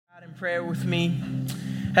prayer with me.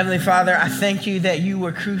 Heavenly Father, I thank you that you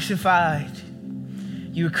were crucified.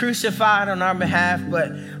 You were crucified on our behalf,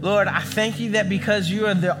 but Lord, I thank you that because you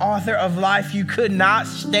are the author of life, you could not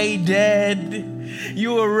stay dead.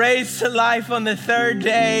 You were raised to life on the third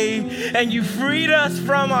day, and you freed us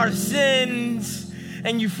from our sins,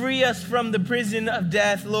 and you free us from the prison of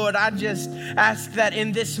death. Lord, I just ask that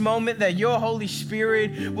in this moment that your Holy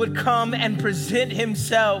Spirit would come and present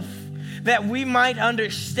himself, that we might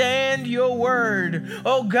understand your word.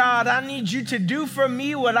 Oh God, I need you to do for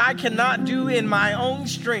me what I cannot do in my own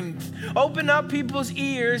strength. Open up people's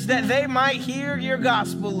ears that they might hear your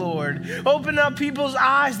gospel, Lord. Open up people's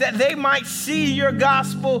eyes that they might see your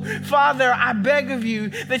gospel. Father, I beg of you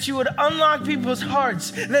that you would unlock people's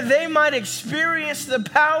hearts, that they might experience the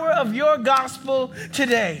power of your gospel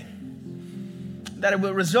today, that it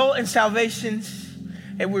will result in salvations.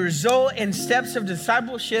 It will result in steps of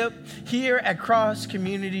discipleship here at Cross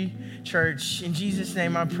Community Church. In Jesus'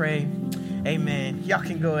 name I pray, amen. Y'all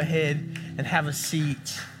can go ahead and have a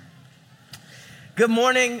seat. Good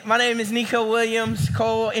morning. My name is Nico Williams.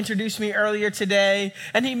 Cole introduced me earlier today,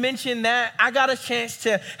 and he mentioned that I got a chance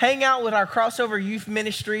to hang out with our crossover youth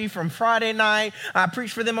ministry from Friday night. I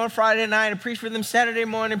preached for them on Friday night. I preached for them Saturday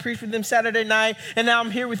morning, preached for them Saturday night, and now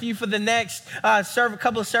I'm here with you for the next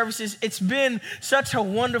couple of services. It's been such a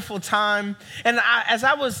wonderful time, and as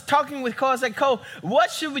I was talking with Cole, I was like, Cole,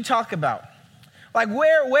 what should we talk about? Like,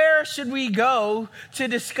 where should we go to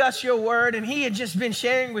discuss your word? And he had just been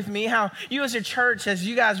sharing with me how you as a church, as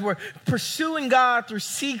you guys were pursuing God through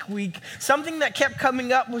Seek Week, something that kept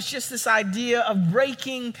coming up was just this idea of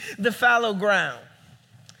breaking the fallow ground.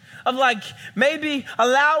 Of like maybe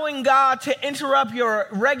allowing God to interrupt your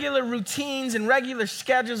regular routines and regular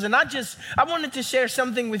schedules. And I wanted to share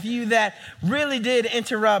something with you that really did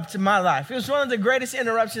interrupt my life. It was one of the greatest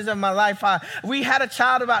interruptions of my life. We had a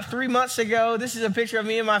child about 3 months ago. This is a picture of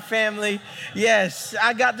me and my family. Yes,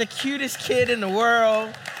 I got the cutest kid in the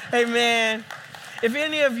world. Amen. If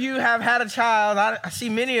any of you have had a child, I see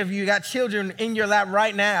many of you got children in your lap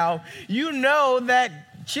right now. You know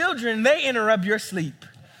that children, they interrupt your sleep.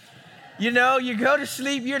 You know, you go to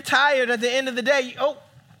sleep, you're tired at the end of the day.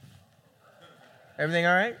 Everything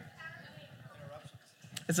all right?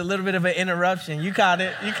 It's a little bit of an interruption. You caught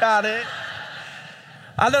it.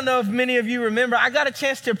 I don't know if many of you remember, I got a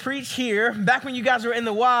chance to preach here back when you guys were in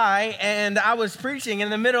the Y, and I was preaching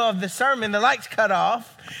in the middle of the sermon, the lights cut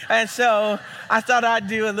off. And so I thought I'd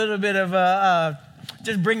do a little bit of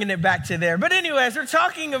just bringing it back to there. But anyways, we're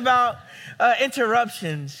talking about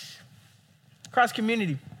interruptions. Cross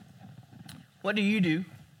Community. What do you do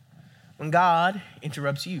when God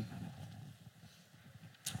interrupts you?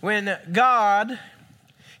 When God,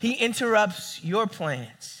 he interrupts your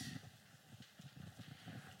plans.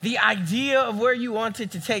 The idea of where you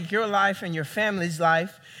wanted to take your life and your family's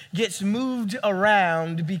life gets moved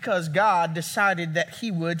around because God decided that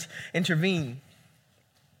he would intervene.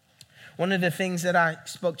 One of the things that I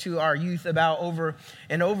spoke to our youth about over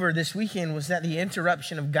and over this weekend was that the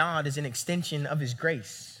interruption of God is an extension of his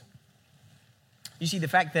grace. You see, the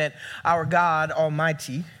fact that our God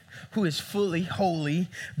Almighty, who is fully holy,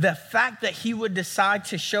 the fact that he would decide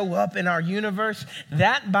to show up in our universe,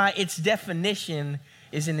 that by its definition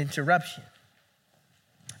is an interruption.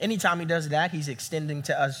 Anytime he does that, he's extending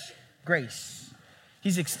to us grace.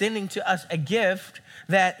 He's extending to us a gift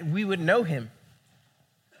that we would know him.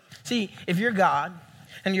 See, if you're God,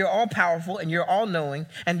 and you're all powerful and you're all knowing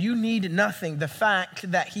and you need nothing, the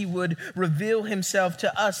fact that he would reveal himself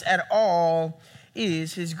to us at all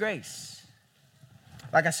is his grace.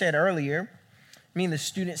 Like I said earlier, me and the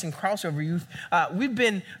students in Crossover Youth, we've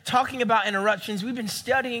been talking about interruptions. We've been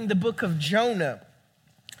studying the book of Jonah.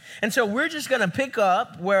 And so we're just going to pick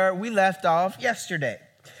up where we left off yesterday.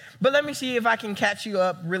 But let me see if I can catch you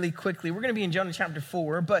up really quickly. We're going to be in Jonah chapter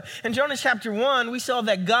 4. But in Jonah chapter 1, we saw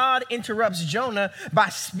that God interrupts Jonah by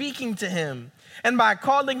speaking to him and by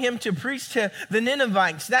calling him to preach to the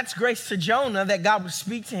Ninevites. That's grace to Jonah, that God would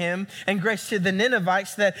speak to him, and grace to the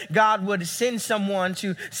Ninevites, that God would send someone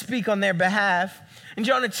to speak on their behalf. In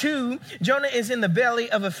Jonah 2, Jonah is in the belly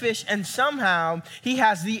of a fish, and somehow he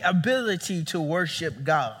has the ability to worship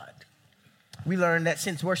God. We learned that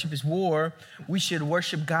since worship is war, we should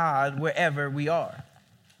worship God wherever we are.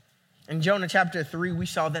 In Jonah chapter 3, we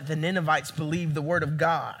saw that the Ninevites believed the word of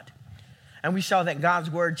God. And we saw that God's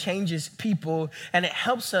word changes people and it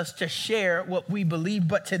helps us to share what we believe.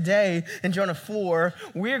 But today in Jonah 4,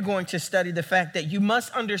 we're going to study the fact that you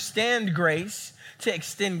must understand grace to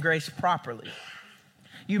extend grace properly.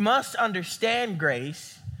 You must understand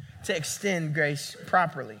grace to extend grace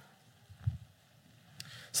properly.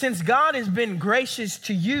 Since God has been gracious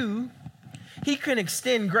to you, he can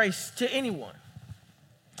extend grace to anyone.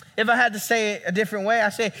 If I had to say it a different way, I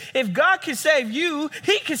say, if God can save you,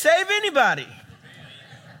 he can save anybody.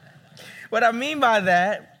 What I mean by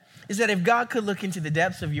that is that if God could look into the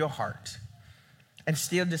depths of your heart and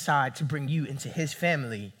still decide to bring you into his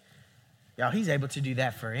family, y'all, he's able to do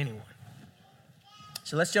that for anyone.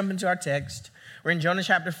 So let's jump into our text. We're in Jonah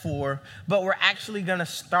chapter 4, but we're actually going to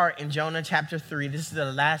start in Jonah chapter 3. This is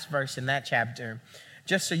the last verse in that chapter,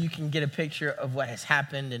 just so you can get a picture of what has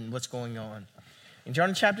happened and what's going on. In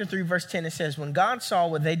Jonah chapter 3, verse 10, it says, when God saw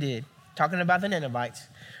what they did, talking about the Ninevites,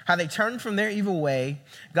 how they turned from their evil way,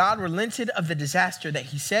 God relented of the disaster that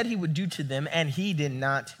he said he would do to them, and he did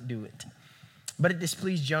not do it. But it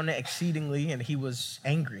displeased Jonah exceedingly, and he was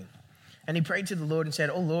angry. And he prayed to the Lord and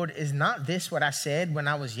said, "O Lord, is not this what I said when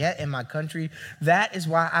I was yet in my country? That is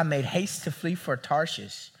why I made haste to flee for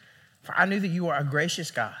Tarshish. For I knew that you are a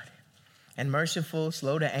gracious God and merciful,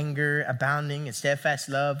 slow to anger, abounding in steadfast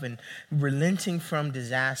love, and relenting from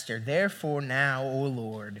disaster. Therefore now, O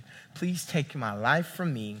Lord, please take my life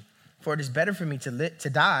from me, for it is better for me to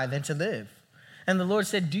die than to live." And the Lord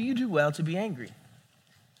said, "Do you do well to be angry?"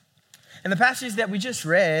 In the passage that we just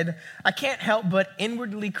read, I can't help but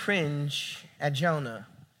inwardly cringe at Jonah.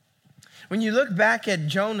 When you look back at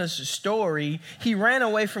Jonah's story, he ran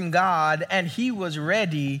away from God and he was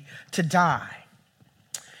ready to die.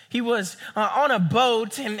 He was on a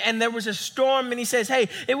boat and there was a storm, and he says, "Hey,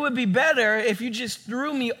 it would be better if you just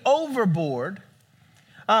threw me overboard.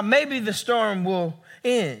 Maybe the storm will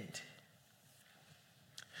end."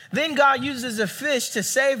 Then God uses a fish to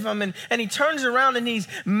save him, and he turns around and he's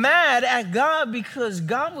mad at God because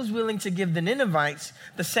God was willing to give the Ninevites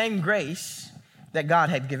the same grace that God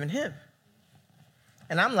had given him.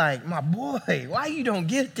 And I'm like, my boy, why you don't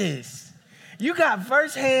get this? You got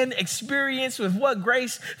firsthand experience with what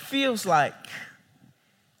grace feels like.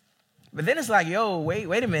 But then it's like, yo,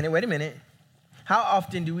 wait a minute. How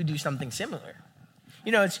often do we do something similar?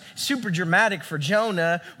 You know, it's super dramatic for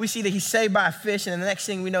Jonah. We see that he's saved by a fish, and the next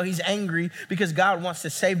thing we know, he's angry because God wants to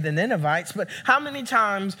save the Ninevites. But how many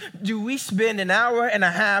times do we spend an hour and a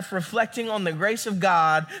half reflecting on the grace of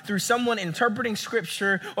God through someone interpreting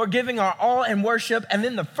scripture or giving our all in worship, and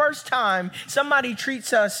then the first time somebody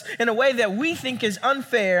treats us in a way that we think is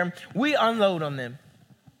unfair, we unload on them?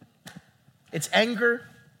 It's anger.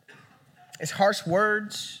 It's harsh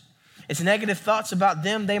words. It's negative thoughts about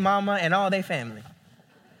them, they mama, and all their family.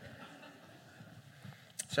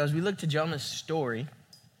 So as we look to Jonah's story,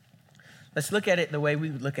 let's look at it the way we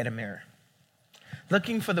would look at a mirror.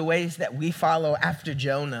 Looking for the ways that we follow after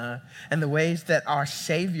Jonah and the ways that our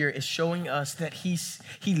Savior is showing us that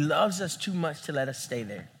he loves us too much to let us stay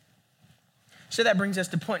there. So that brings us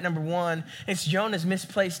to point number 1. It's Jonah's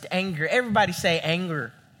misplaced anger. Everybody say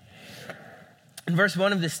anger. In verse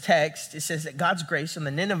 1 of this text, it says that God's grace on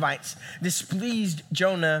the Ninevites displeased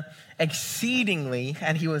Jonah exceedingly,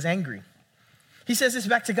 and he was angry. He says this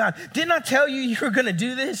back to God. "Didn't I tell you were going to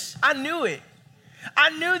do this? I knew it. I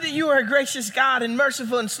knew that you are a gracious God and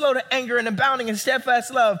merciful and slow to anger and abounding in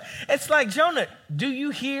steadfast love." It's like, Jonah, do you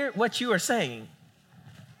hear what you are saying?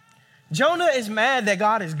 Jonah is mad that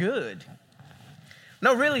God is good.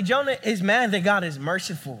 No, really, Jonah is mad that God is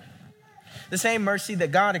merciful. The same mercy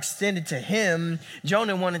that God extended to him,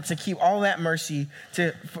 Jonah wanted to keep all that mercy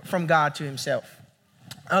from God to himself.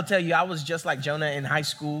 I'll tell you, I was just like Jonah in high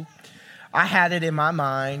school. I had it in my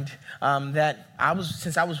mind that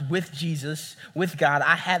since I was with Jesus, with God,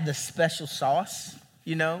 I had the special sauce,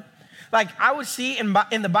 you know? Like I would see in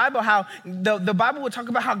the Bible how the Bible would talk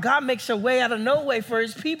about how God makes a way out of no way for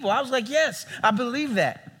his people. I was like, yes, I believe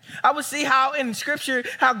that. I would see how in scripture,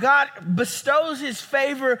 how God bestows his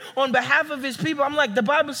favor on behalf of his people. I'm like, the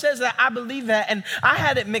Bible says that, I believe that, and I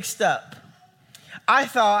had it mixed up. I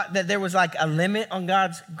thought that there was like a limit on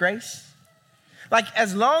God's grace. Like,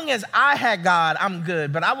 as long as I had God, I'm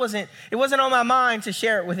good. But it wasn't on my mind to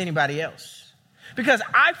share it with anybody else. Because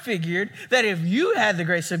I figured that if you had the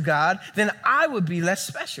grace of God, then I would be less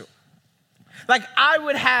special. Like, I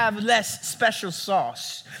would have less special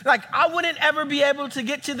sauce. Like, I wouldn't ever be able to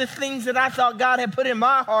get to the things that I thought God had put in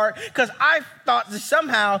my heart because I thought that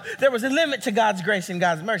somehow there was a limit to God's grace and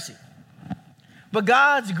God's mercy. But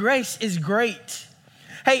God's grace is great.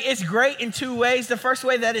 Hey, it's great in 2 ways. The first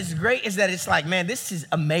way that it's great is that it's like, man, this is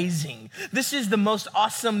amazing. This is the most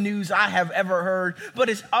awesome news I have ever heard. But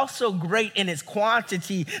it's also great in its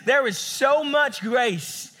quantity. There is so much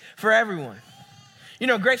grace for everyone. You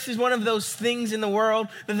know, grace is one of those things in the world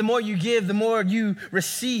that the more you give, the more you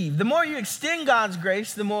receive. The more you extend God's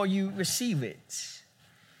grace, the more you receive it.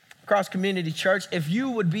 Cross Community Church, if you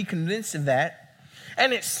would be convinced of that,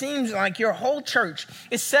 And it seems like your whole church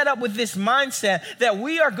is set up with this mindset that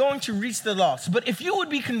we are going to reach the lost. But if you would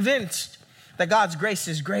be convinced that God's grace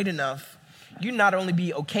is great enough, you'd not only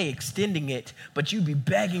be okay extending it, but you'd be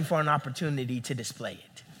begging for an opportunity to display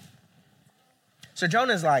it. So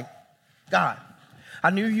Jonah's like, God, I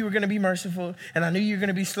knew you were going to be merciful, and I knew you were going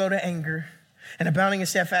to be slow to anger and abounding in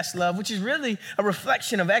steadfast love, which is really a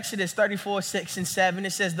reflection of Exodus 34, 6 and 7.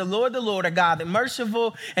 It says, the Lord, are God,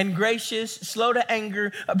 merciful and gracious, slow to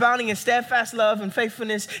anger, abounding in steadfast love and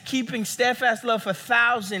faithfulness, keeping steadfast love for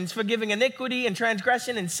thousands, forgiving iniquity and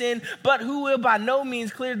transgression and sin, but who will by no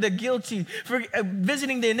means clear the guilty, for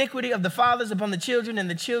visiting the iniquity of the fathers upon the children and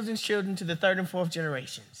the children's children to the third and fourth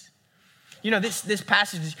generations. You know, this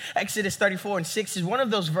passage, Exodus 34 and 6, is one of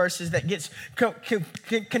those verses that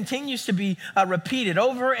continues to be repeated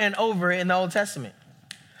over and over in the Old Testament.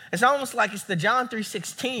 It's almost like it's the John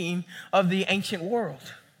 3:16 of the ancient world.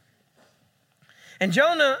 And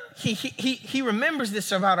Jonah, he remembers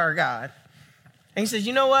this about our God. And he says,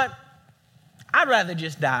 you know what? I'd rather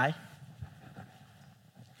just die.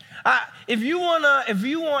 If you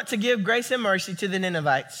want to give grace and mercy to the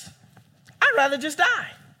Ninevites, I'd rather just die.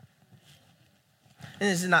 And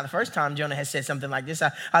this is not the first time Jonah has said something like this.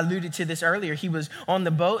 I alluded to this earlier. He was on the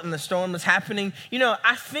boat and the storm was happening. You know,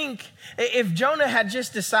 I think if Jonah had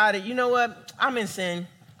just decided, you know what, I'm in sin.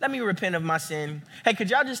 Let me repent of my sin. Hey, could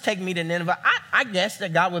y'all just take me to Nineveh? I guess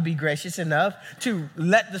that God would be gracious enough to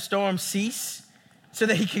let the storm cease so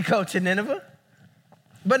that he could go to Nineveh.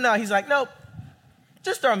 But no, he's like, nope,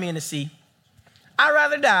 just throw me in the sea. I'd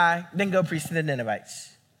rather die than go preach to the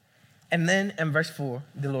Ninevites. And then in verse 4,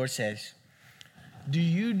 the Lord says, do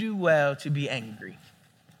you do well to be angry?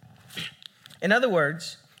 In other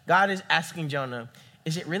words, God is asking Jonah,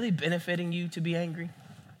 is it really benefiting you to be angry?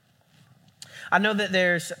 I know that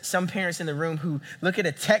there's some parents in the room who look at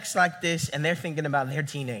a text like this and they're thinking about their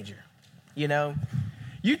teenager. You know,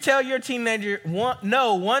 you tell your teenager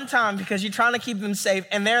one time because you're trying to keep them safe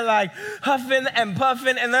and they're like huffing and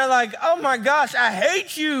puffing and they're like, oh my gosh, I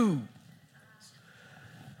hate you.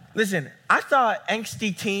 Listen, I thought a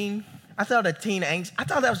teen angst, I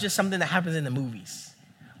thought that was just something that happens in the movies,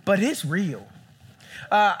 but it's real.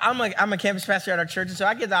 I'm a campus pastor at our church, and so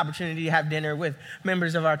I get the opportunity to have dinner with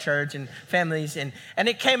members of our church and families, and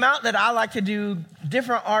it came out that I like to do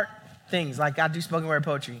different art things, like I do spoken word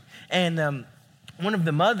poetry. And one of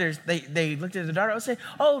the mothers, they looked at the daughter and said,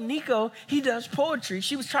 oh, Nico, he does poetry.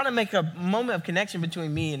 She was trying to make a moment of connection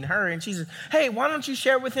between me and her, and she said, hey, why don't you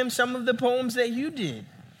share with him some of the poems that you did?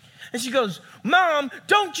 And she goes, Mom,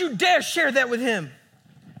 don't you dare share that with him.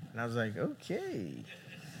 And I was like, okay.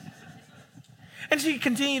 And she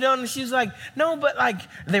continued on and she was like, no, but like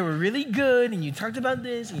they were really good and you talked about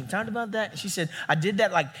this and you talked about that. And she said, I did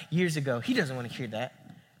that like years ago. He doesn't want to hear that.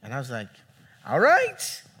 And I was like, all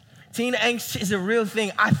right. Teen angst is a real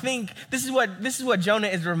thing. I think this is what Jonah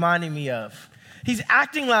is reminding me of. He's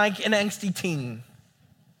acting like an angsty teen.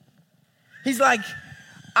 He's like,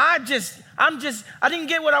 I didn't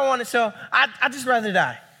get what I wanted, so I just rather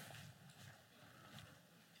die.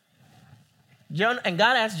 Jonah, and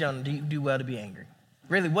God asked Jonah, do you do well to be angry?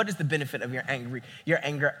 Really, what is the benefit of your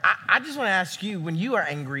anger? I just want to ask you, when you are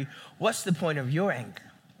angry, what's the point of your anger?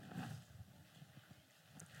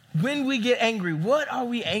 When we get angry, what are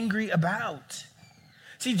we angry about?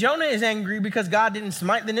 See, Jonah is angry because God didn't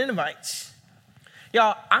smite the Ninevites.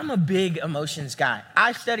 Y'all, I'm a big emotions guy.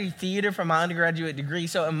 I studied theater for my undergraduate degree,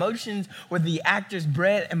 so emotions were the actor's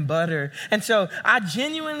bread and butter. And so I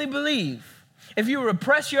genuinely believe if you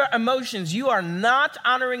repress your emotions, you are not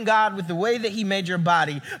honoring God with the way that he made your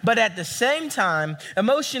body. But at the same time,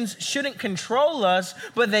 emotions shouldn't control us,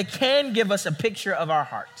 but they can give us a picture of our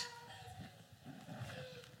heart.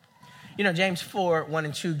 You know, James 4, 1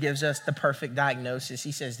 and 2 gives us the perfect diagnosis.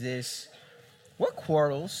 He says this, what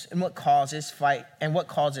quarrels and what causes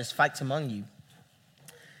fights among you?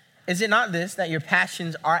 Is it not this, that your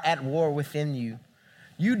passions are at war within you?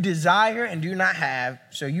 You desire and do not have,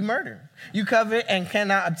 so you murder. You covet and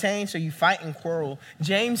cannot obtain, so you fight and quarrel.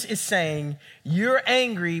 James is saying you're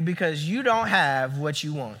angry because you don't have what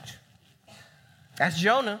you want. That's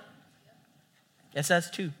Jonah. That's us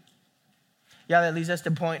too. Yeah, that leads us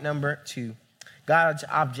to point number 2. God's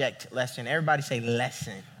object lesson. Everybody say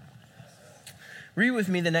lesson. Read with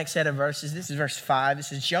me the next set of verses. This is verse 5. It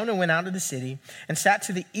says, Jonah went out of the city and sat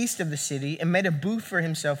to the east of the city and made a booth for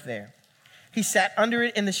himself there. He sat under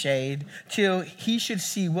it in the shade till he should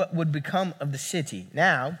see what would become of the city.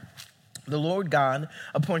 Now, the Lord God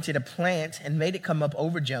appointed a plant and made it come up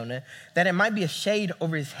over Jonah, that it might be a shade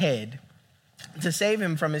over his head to save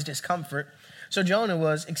him from his discomfort. So Jonah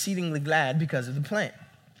was exceedingly glad because of the plant.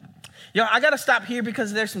 Yo, I got to stop here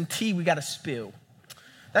because there's some tea we got to spill.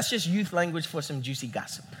 That's just youth language for some juicy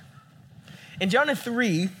gossip. In Jonah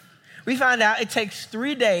 3, we find out it takes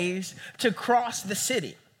 3 days to cross the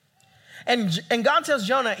city. And God tells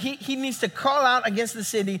Jonah he needs to call out against the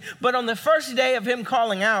city, but on the first day of him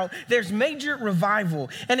calling out, there's major revival.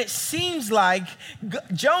 And it seems like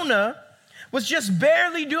Jonah was just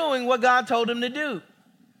barely doing what God told him to do.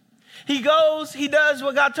 He goes, he does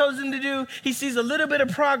what God told him to do. He sees a little bit of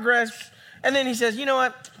progress, and then he says, you know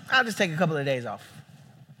what? I'll just take a couple of days off.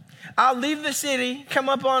 I'll leave the city, come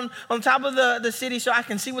up on top of the city so I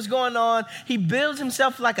can see what's going on. He builds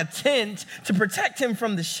himself like a tent to protect him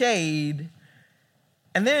from the shade.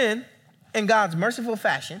 And then, in God's merciful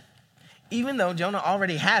fashion, even though Jonah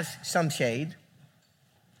already has some shade,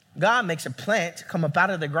 God makes a plant come up out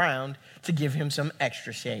of the ground to give him some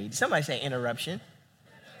extra shade. Somebody say interruption.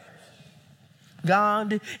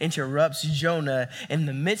 God interrupts Jonah in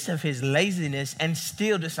the midst of his laziness and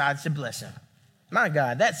still decides to bless him. My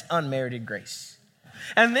God, that's unmerited grace.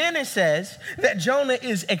 And then it says that Jonah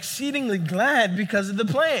is exceedingly glad because of the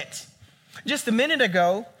plant. Just a minute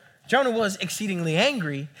ago, Jonah was exceedingly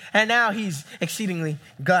angry, and now he's exceedingly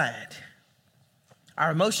glad.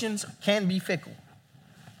 Our emotions can be fickle.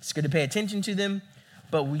 It's good to pay attention to them,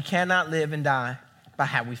 but we cannot live and die by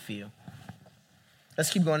how we feel. Let's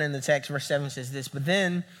keep going in the text. Verse 7 says this, but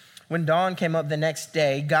then when dawn came up the next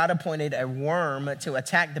day, God appointed a worm to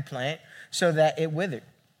attack the plant so that it withered.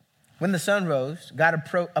 When the sun rose, God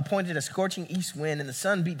appointed a scorching east wind, and the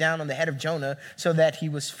sun beat down on the head of Jonah so that he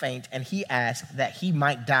was faint, and he asked that he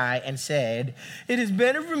might die and said, it is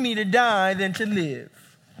better for me to die than to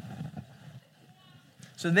live.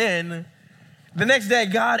 So then, the next day,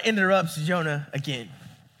 God interrupts Jonah again.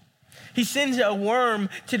 He sends a worm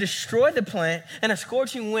to destroy the plant and a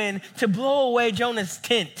scorching wind to blow away Jonah's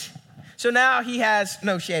tent. So now he has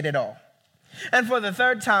no shade at all. And for the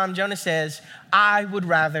third time, Jonah says, I would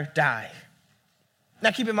rather die.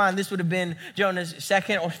 Now keep in mind, this would have been Jonah's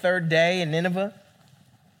second or third day in Nineveh.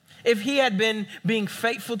 If he had been being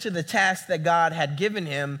faithful to the task that God had given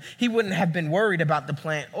him, he wouldn't have been worried about the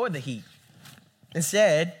plant or the heat.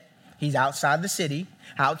 Instead, he's outside the city,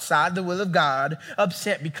 outside the will of God,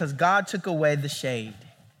 upset because God took away the shade.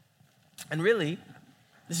 And really,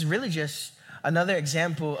 this is really just another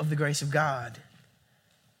example of the grace of God.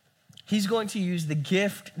 He's going to use the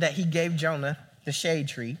gift that he gave Jonah, the shade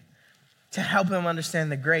tree, to help him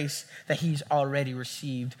understand the grace that he's already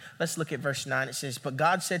received. Let's look at verse 9. It says, but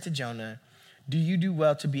God said to Jonah, do you do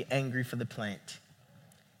well to be angry for the plant?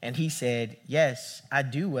 And he said, yes, I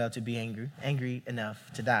do well to be angry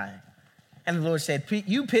enough to die. And the Lord said,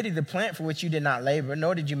 you pity the plant for which you did not labor,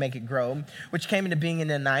 nor did you make it grow, which came into being in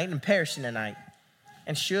the night and perished in the night.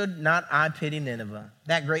 And should not I pity Nineveh,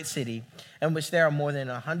 that great city, in which there are more than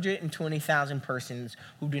 120,000 persons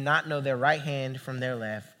who do not know their right hand from their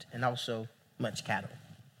left, and also much cattle?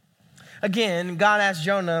 Again, God asked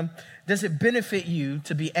Jonah, does it benefit you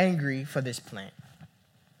to be angry for this plant?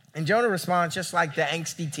 And Jonah responds just like the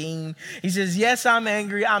angsty teen. He says, yes, I'm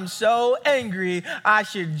angry. I'm so angry, I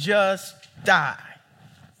should just die.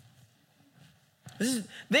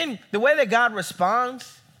 Then the way that God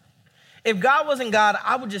responds, if God wasn't God,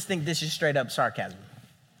 I would just think this is straight up sarcasm.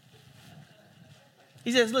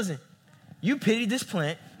 He says, listen, you pitied this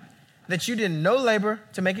plant that you did no labor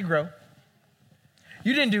to make it grow.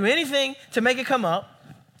 You didn't do anything to make it come up.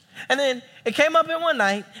 And then it came up in one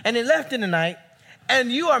night and it left in the night,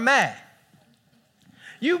 and you are mad.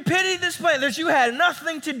 You pitied this plant that you had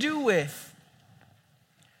nothing to do with.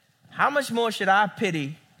 How much more should I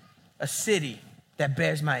pity a city that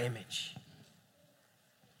bears my image?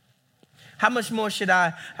 How much more should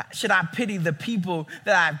I pity the people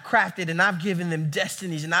that I've crafted and I've given them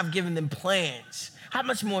destinies and I've given them plans? How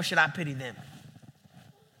much more should I pity them?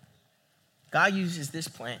 God uses this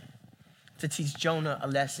plant to teach Jonah a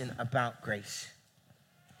lesson about grace.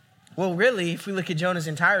 Well, really, if we look at Jonah's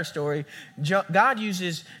entire story, God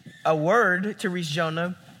uses a word to reach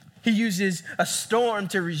Jonah. He uses a storm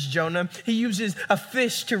to reach Jonah. He uses a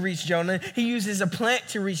fish to reach Jonah. He uses a plant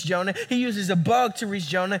to reach Jonah. He uses a bug to reach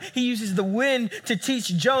Jonah. He uses the wind to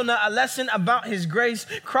teach Jonah a lesson about his grace.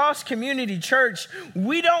 Cross Community Church,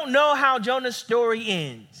 we don't know how Jonah's story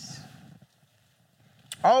ends.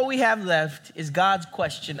 All we have left is God's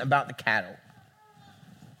question about the cattle.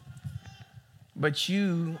 But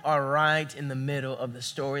you are right in the middle of the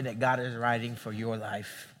story that God is writing for your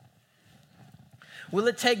life. Will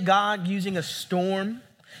it take God using a storm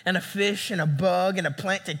and a fish and a bug and a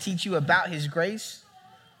plant to teach you about his grace?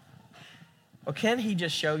 Or can he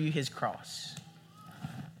just show you his cross?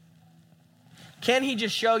 Can he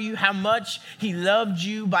just show you how much he loved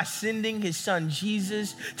you by sending his son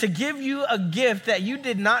Jesus to give you a gift that you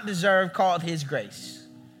did not deserve called his grace?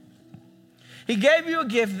 He gave you a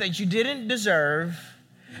gift that you didn't deserve,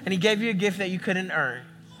 and he gave you a gift that you couldn't earn,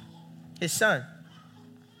 his son.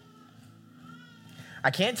 I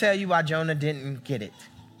can't tell you why Jonah didn't get it.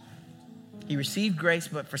 He received grace,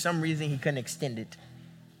 but for some reason he couldn't extend it.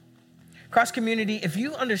 Cross community, if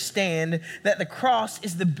you understand that the cross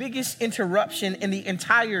is the biggest interruption in the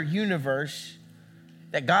entire universe,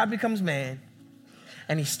 that God becomes man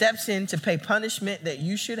and he steps in to pay punishment that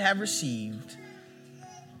you should have received,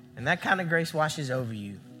 and that kind of grace washes over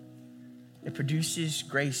you, it produces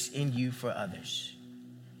grace in you for others.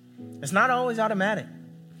 It's not always automatic.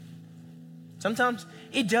 Sometimes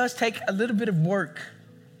it does take a little bit of work.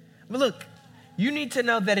 But look, you need to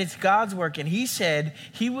know that it's God's work, and he said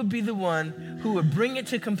he would be the one who would bring it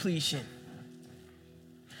to completion.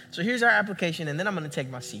 So here's our application, and then I'm going to take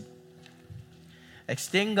my seat.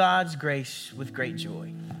 Extend God's grace with great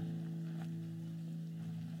joy.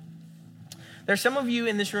 There's some of you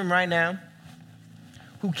in this room right now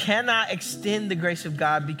who cannot extend the grace of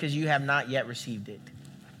God because you have not yet received it.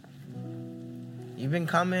 You've been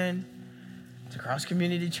coming to Cross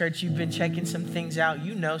Community Church, you've been checking some things out.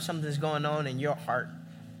 You know something's going on in your heart.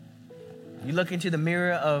 You look into the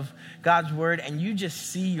mirror of God's word and you just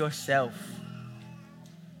see yourself.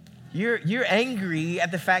 You're angry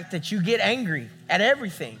at the fact that you get angry at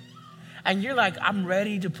everything. And you're like, I'm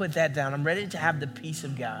ready to put that down. I'm ready to have the peace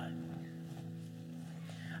of God.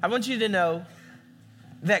 I want you to know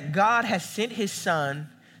that God has sent his son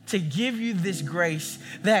to give you this grace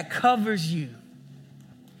that covers you.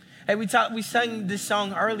 Hey, we sang this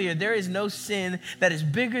song earlier. There is no sin that is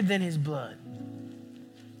bigger than his blood.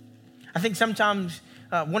 I think sometimes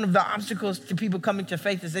one of the obstacles to people coming to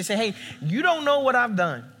faith is they say, hey, you don't know what I've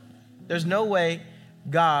done. There's no way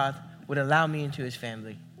God would allow me into his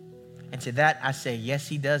family. And to that I say, yes,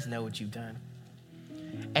 he does know what you've done.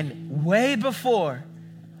 And way before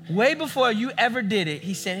you ever did it,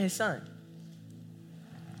 he sent his son.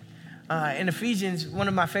 In Ephesians, one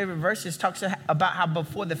of my favorite verses talks about how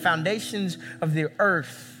before the foundations of the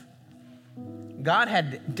earth, God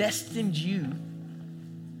had destined you.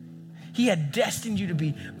 He had destined you to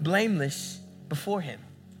be blameless before him.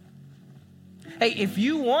 Hey, if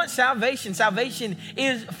you want salvation, salvation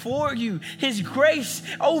is for you. His grace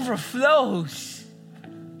overflows.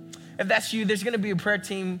 If that's you, there's going to be a prayer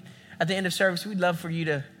team at the end of service. We'd love for you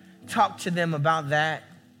to talk to them about that,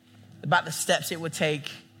 about the steps it would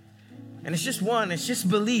take. And it's just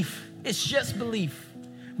belief. It's just belief.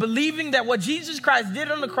 Believing that what Jesus Christ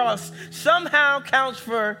did on the cross somehow counts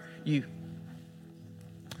for you.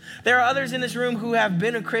 There are others in this room who have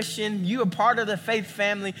been a Christian. You are part of the faith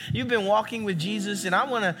family. You've been walking with Jesus, and I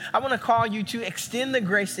want to call you to extend the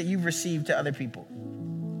grace that you've received to other people.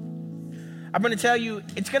 I'm going to tell you,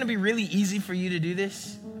 it's going to be really easy for you to do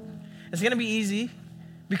this. It's going to be easy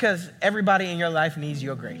because everybody in your life needs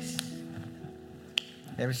your grace.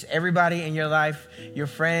 There's everybody in your life, your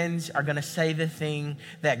friends are going to say the thing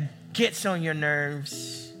that gets on your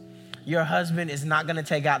nerves. Your husband is not going to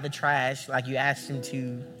take out the trash like you asked him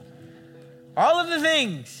to. All of the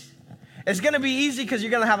things. It's going to be easy because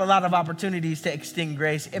you're going to have a lot of opportunities to extend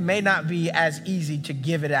grace. It may not be as easy to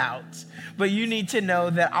give it out, but you need to know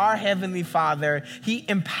that our Heavenly Father, he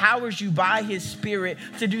empowers you by his Spirit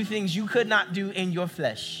to do things you could not do in your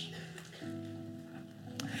flesh.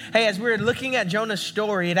 Hey, as we're looking at Jonah's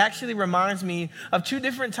story, it actually reminds me of two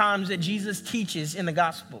different times that Jesus teaches in the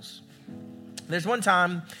Gospels. There's one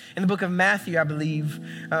time in the book of Matthew, I believe,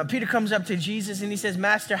 Peter comes up to Jesus and he says,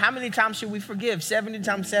 Master, how many times should we forgive? 70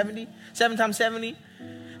 times 70? 7 times 70?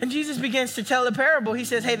 And Jesus begins to tell a parable. He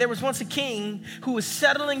says, hey, there was once a king who was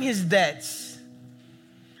settling his debts.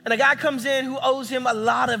 And a guy comes in who owes him a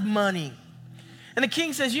lot of money. And the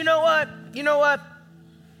king says, you know what?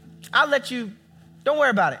 I'll let you. Don't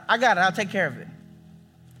worry about it. I got it. I'll take care of it.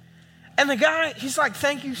 And the guy, he's like,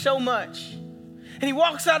 thank you so much. And he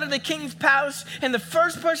walks out of the king's palace, and the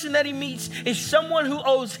first person that he meets is someone who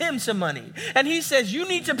owes him some money. And he says, you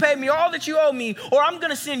need to pay me all that you owe me, or I'm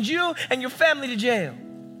going to send you and your family to jail.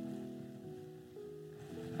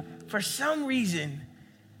 For some reason,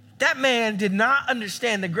 that man did not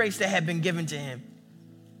understand the grace that had been given to him.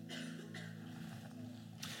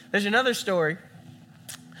 There's another story.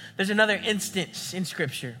 There's another instance in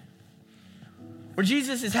Scripture where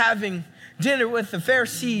Jesus is having dinner with the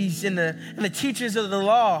Pharisees and the teachers of the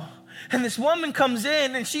law. And this woman comes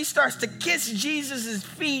in and she starts to kiss Jesus'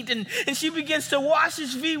 feet and she begins to wash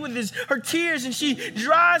his feet with her tears, and she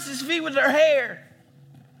dries his feet with her hair.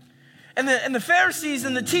 And the Pharisees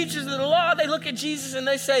and the teachers of the law, they look at Jesus and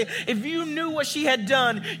they say, if you knew what she had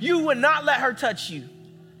done, you would not let her touch you.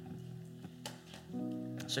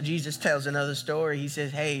 So Jesus tells another story. He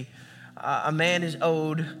says, hey, a man is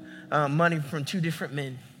owed money from two different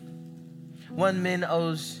men. One man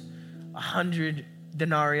owes 100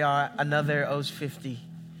 denarii, another owes 50.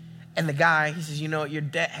 And the guy, he says, you know, your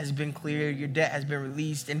debt has been cleared, your debt has been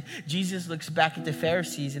released. And Jesus looks back at the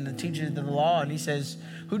Pharisees and the teachers of the law, and he says,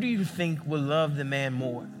 who do you think will love the man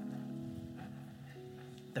more?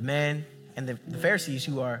 The man and the Pharisees,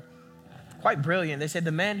 who are quite brilliant, they said,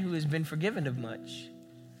 the man who has been forgiven of much.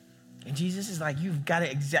 And Jesus is like, you've got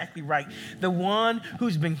it exactly right. The one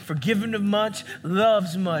who's been forgiven of much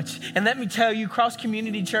loves much. And let me tell you, Cross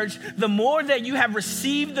Community Church, the more that you have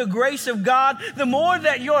received the grace of God, the more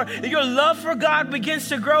that your love for God begins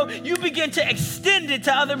to grow, you begin to extend it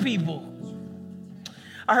to other people.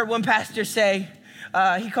 I heard one pastor say,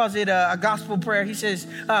 he calls it a gospel prayer. He says,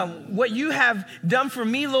 what you have done for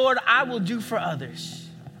me, Lord, I will do for others.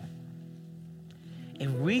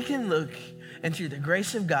 And we can look into the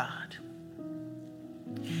grace of God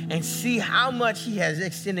and see how much he has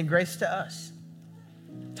extended grace to us.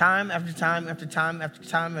 Time after time after time after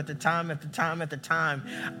time after time after time after time.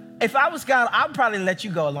 If I was God, I'd probably let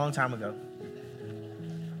you go a long time ago.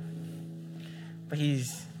 But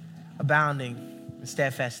he's abounding in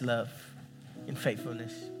steadfast love and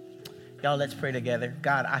faithfulness. Y'all, let's pray together.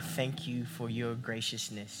 God, I thank you for your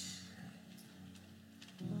graciousness.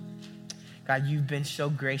 God, you've been so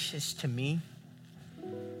gracious to me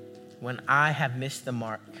when I have missed the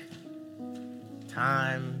mark,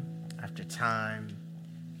 time after time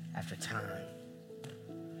after time.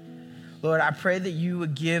 Lord, I pray that you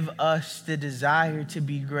would give us the desire to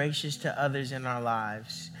be gracious to others in our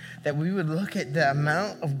lives, that we would look at the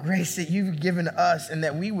amount of grace that you've given us and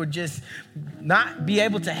that we would just not be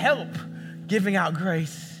able to help giving out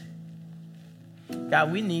grace.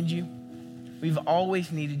 God, we need you. We've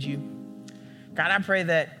always needed you. God, I pray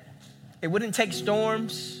that it wouldn't take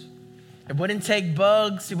storms, it wouldn't take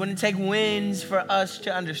bugs, it wouldn't take winds for us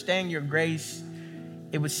to understand your grace.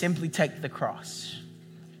 It would simply take the cross.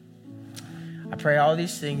 I pray all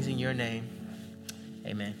these things in your name.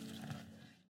 Amen.